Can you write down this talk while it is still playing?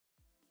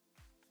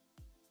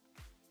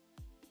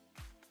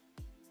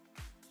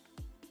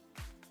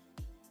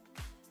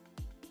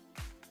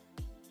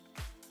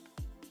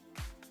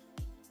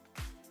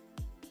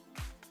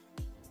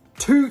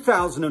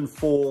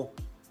2004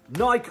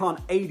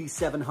 Nikon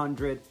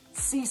 8700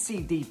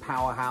 CCD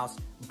powerhouse.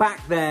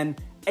 Back then,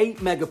 8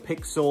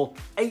 megapixel,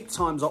 8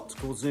 times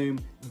optical zoom.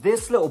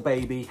 This little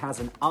baby has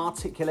an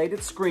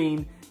articulated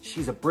screen.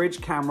 She's a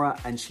bridge camera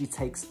and she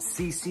takes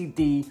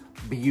CCD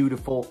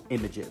beautiful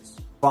images.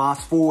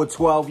 Fast forward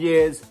 12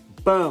 years,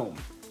 boom,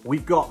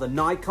 we've got the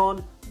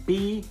Nikon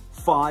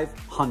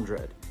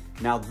B500.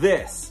 Now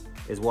this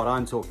is what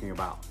I'm talking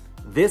about.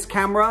 This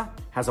camera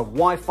has a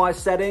Wi-Fi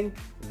setting.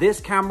 This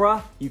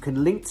camera you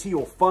can link to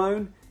your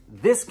phone.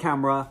 This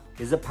camera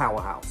is a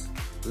powerhouse.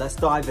 Let's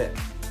dive in.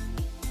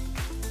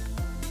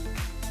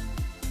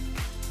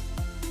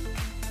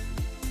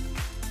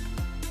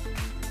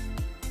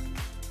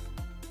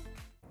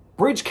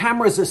 Bridge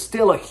cameras are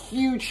still a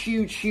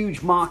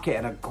huge market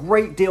and a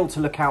great deal to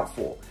look out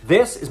for.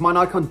 This is my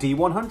Nikon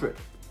D100.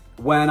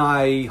 When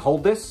I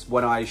hold this,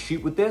 when I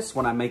shoot with this,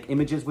 when I make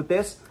images with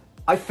this,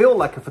 I feel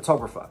like a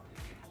photographer.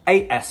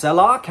 A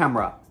SLR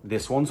camera.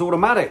 This one's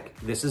automatic.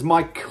 This is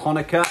my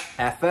Konica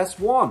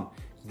FS1.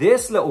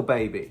 This little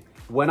baby.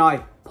 When I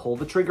pull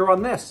the trigger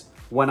on this,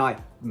 when I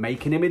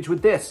make an image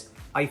with this,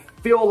 I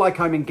feel like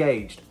I'm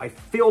engaged. I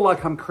feel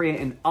like I'm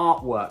creating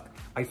artwork.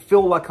 I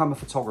feel like I'm a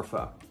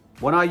photographer.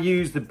 When I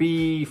use the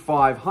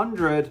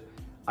B500,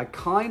 I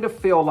kind of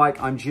feel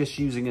like I'm just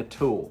using a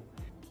tool.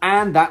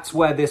 And that's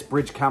where this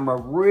bridge camera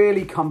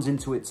really comes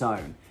into its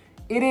own.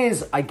 It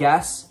is, I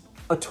guess,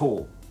 a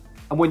tool.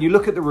 And when you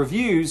look at the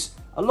reviews,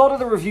 a lot of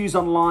the reviews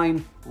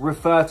online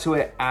refer to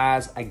it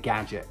as a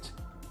gadget,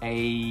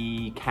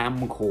 a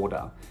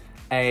camcorder,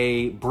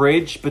 a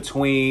bridge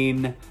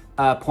between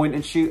a point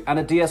and shoot and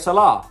a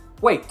DSLR.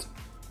 Wait,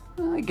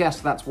 I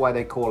guess that's why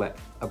they call it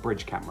a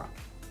bridge camera.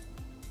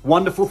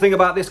 Wonderful thing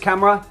about this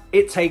camera,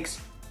 it takes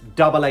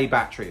AA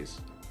batteries.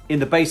 In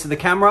the base of the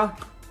camera,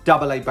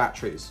 AA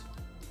batteries.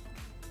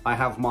 I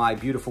have my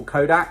beautiful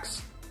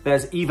Kodaks.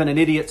 There's even an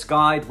idiot's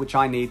guide, which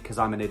I need because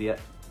I'm an idiot.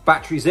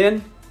 Batteries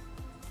in,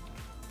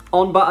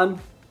 on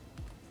button,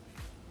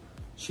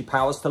 she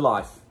powers to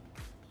life.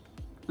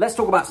 Let's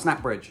talk about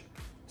SnapBridge.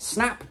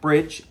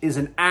 SnapBridge is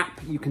an app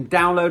you can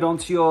download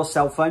onto your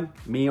cell phone,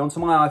 me onto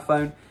my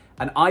iPhone,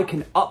 and I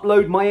can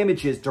upload my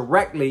images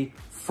directly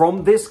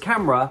from this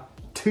camera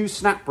to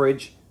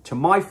SnapBridge to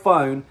my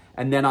phone,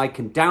 and then I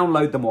can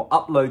download them or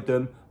upload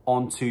them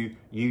onto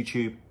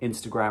YouTube,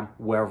 Instagram,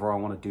 wherever I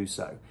want to do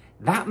so.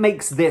 That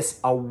makes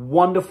this a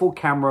wonderful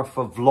camera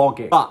for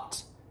vlogging.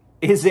 But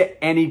is it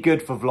any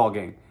good for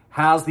vlogging?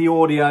 How's the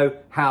audio?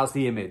 How's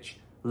the image?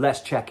 Let's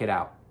check it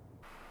out.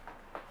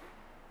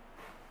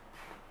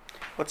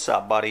 What's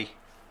up, buddy?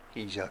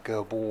 He's a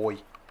good boy.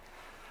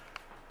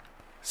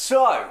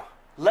 So,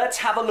 let's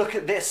have a look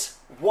at this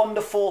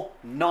wonderful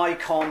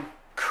Nikon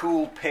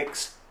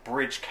coolpix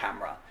bridge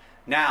camera.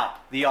 Now,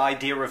 the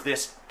idea of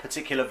this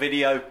particular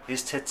video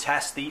is to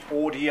test the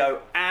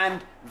audio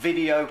and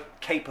video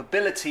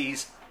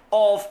capabilities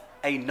of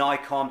a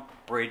Nikon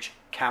bridge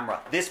camera.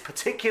 This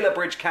particular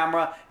bridge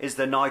camera is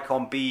the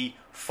Nikon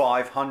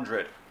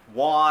B500.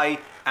 Why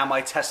am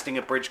I testing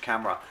a bridge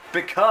camera?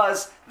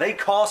 Because they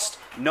cost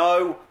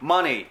no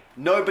money.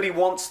 Nobody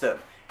wants them.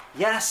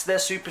 Yes, they're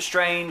super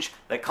strange,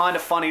 they're kind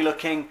of funny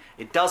looking,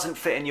 it doesn't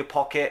fit in your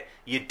pocket,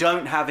 you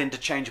don't have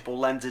interchangeable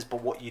lenses,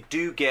 but what you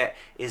do get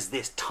is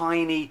this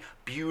tiny,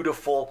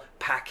 beautiful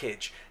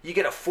package. You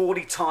get a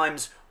 40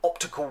 times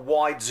optical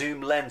wide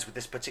zoom lens with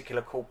this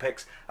particular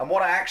coolpix, and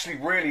what I actually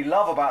really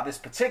love about this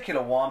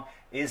particular one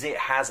is it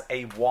has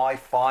a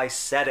Wi-Fi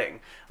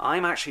setting.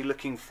 I'm actually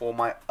looking for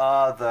my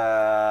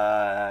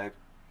other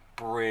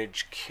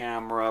bridge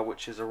camera,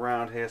 which is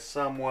around here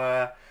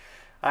somewhere.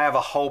 I have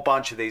a whole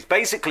bunch of these.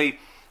 Basically,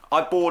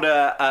 I bought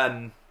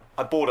a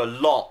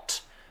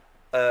lot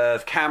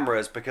of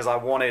cameras because I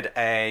wanted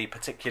a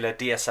particular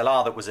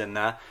DSLR that was in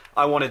there.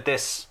 I wanted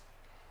this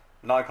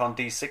Nikon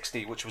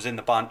D60, which was in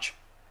the bunch,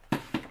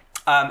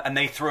 and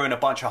they threw in a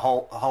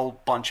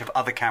whole bunch of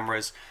other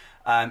cameras,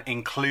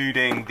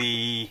 including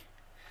the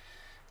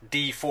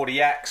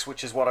D40X,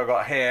 which is what I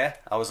got here.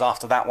 I was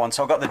after that one,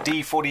 so I got the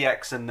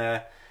D40X and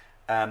the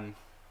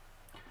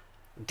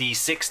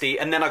D60,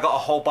 and then I got a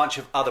whole bunch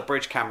of other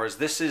bridge cameras.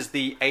 This is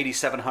the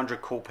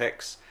 8700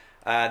 coolpix.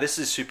 This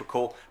is super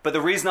cool, but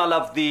the reason I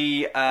love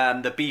the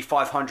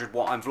B500,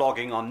 what I'm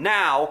vlogging on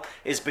now,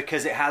 is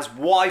because it has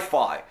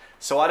Wi-Fi.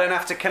 So I don't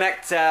have to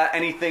connect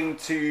anything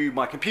to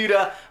my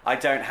computer. I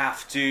don't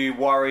have to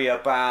worry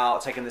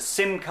about taking the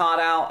SIM card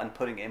out and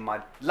putting it in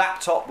my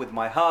laptop with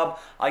my hub.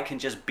 I can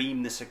just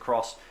beam this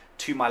across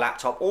to my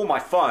laptop or my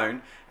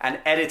phone and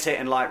edit it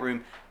in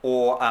Lightroom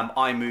or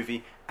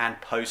iMovie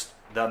and post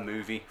the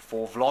movie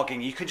for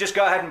vlogging. You could just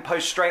go ahead and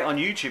post straight on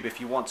YouTube if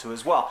you want to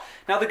as well.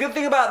 Now the good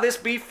thing about this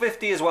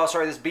B50 as well,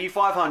 sorry, this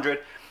B500,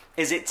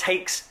 is it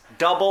takes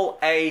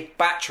AA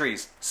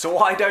batteries. So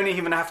I don't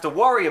even have to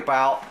worry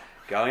about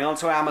going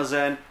onto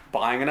Amazon,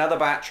 buying another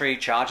battery,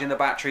 charging the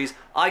batteries.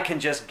 I can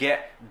just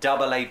get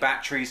AA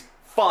batteries,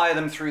 fire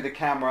them through the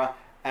camera,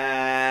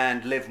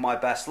 and live my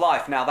best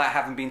life. Now, that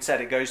having been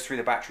said, it goes through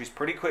the batteries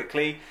pretty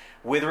quickly.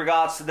 With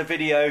regards to the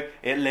video,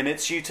 it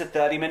limits you to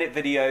 30-minute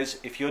videos.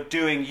 If you're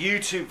doing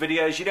YouTube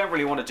videos, you don't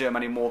really want to do them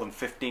any more than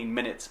 15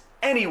 minutes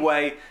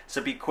anyway, so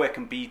be quick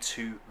and be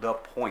to the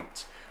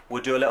point.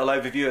 We'll do a little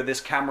overview of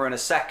this camera in a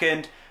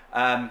second.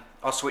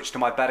 I'll switch to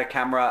my better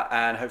camera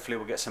and hopefully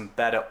we'll get some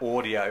better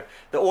audio.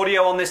 The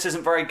audio on this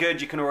isn't very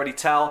good, you can already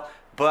tell,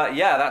 but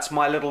yeah, that's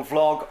my little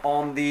vlog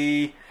on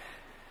the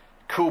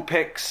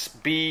Coolpix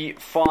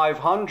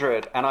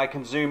B500, and I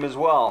can zoom as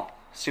well.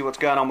 See what's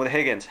going on with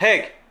Higgins.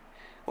 Hig,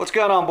 what's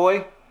going on,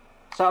 boy?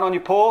 Something on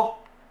your paw?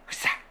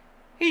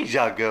 He's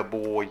a good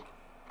boy.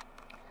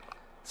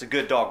 It's a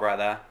good dog right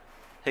there.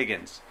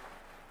 Higgins.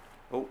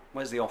 Oh,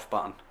 where's the off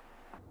button?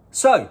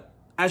 So,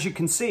 as you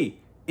can see,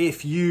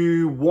 if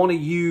you want to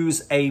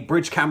use a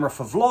bridge camera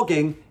for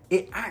vlogging,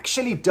 it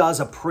actually does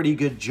a pretty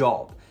good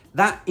job.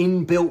 That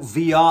inbuilt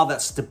VR,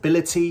 that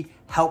stability,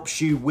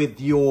 helps you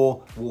with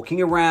your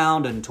walking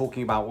around and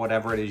talking about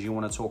whatever it is you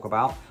want to talk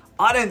about.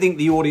 I don't think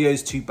the audio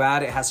is too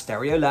bad. It has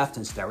stereo left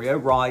and stereo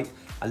right.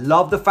 I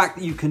love the fact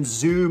that you can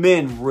zoom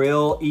in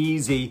real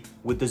easy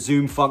with the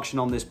zoom function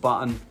on this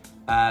button.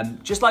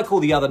 Just like all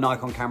the other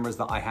Nikon cameras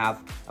that I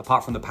have,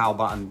 apart from the power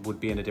button would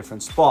be in a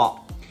different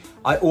spot.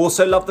 I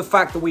also love the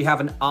fact that we have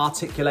an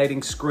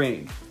articulating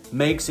screen.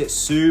 Makes it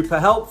super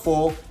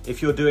helpful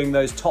if you're doing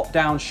those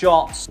top-down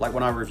shots, like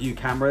when I review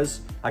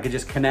cameras. I can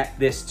just connect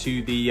this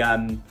to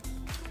the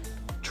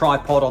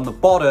tripod on the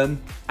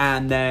bottom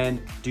and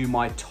then do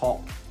my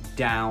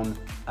top-down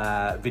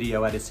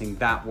video editing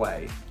that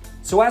way.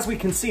 So as we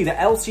can see, the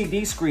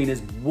LCD screen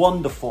is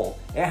wonderful.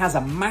 It has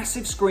a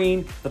massive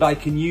screen that I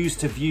can use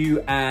to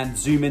view and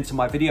zoom into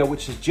my video,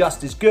 which is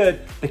just as good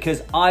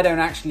because I don't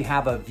actually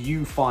have a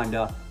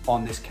viewfinder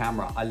on this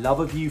camera. I love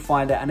a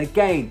viewfinder, and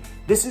again,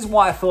 this is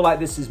why I feel like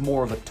this is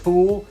more of a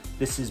tool.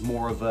 This is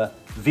more of a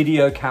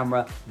video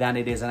camera than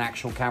it is an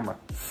actual camera.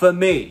 For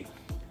me,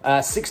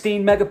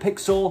 16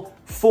 megapixel,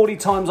 40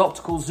 times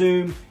optical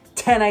zoom,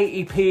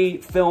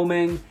 1080p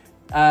filming,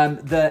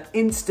 the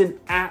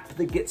instant app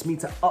that gets me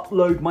to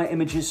upload my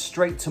images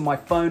straight to my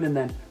phone and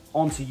then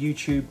onto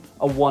YouTube,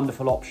 a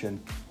wonderful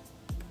option.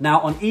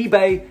 Now on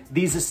eBay,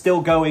 these are still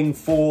going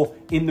for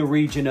in the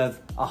region of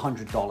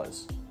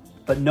 $100,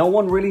 but no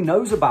one really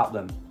knows about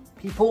them.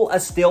 People are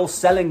still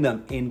selling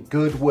them in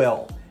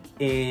Goodwill,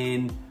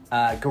 in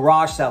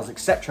garage sales,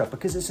 etc.,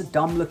 because it's a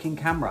dumb looking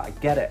camera, I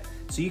get it.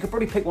 So you could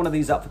probably pick one of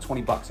these up for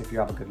 20 bucks if you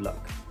have a good look.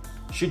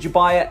 Should you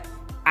buy it?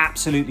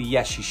 Absolutely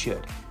yes, you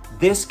should.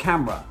 This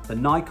camera, the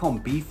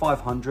Nikon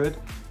B500,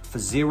 for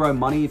zero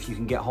money, if you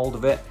can get hold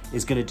of it,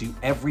 is gonna do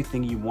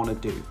everything you wanna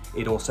do.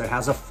 It also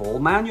has a full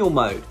manual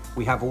mode.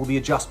 We have all the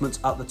adjustments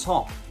at the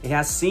top. It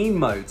has scene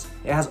modes.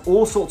 It has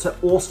all sorts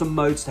of awesome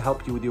modes to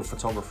help you with your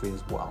photography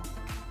as well.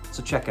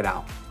 So check it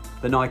out,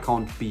 the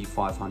Nikon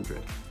B500.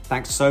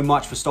 Thanks so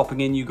much for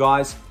stopping in, you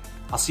guys.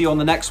 I'll see you on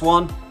the next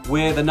one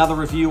with another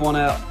review on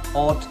an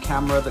odd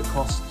camera that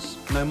costs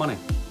no money.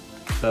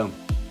 Boom.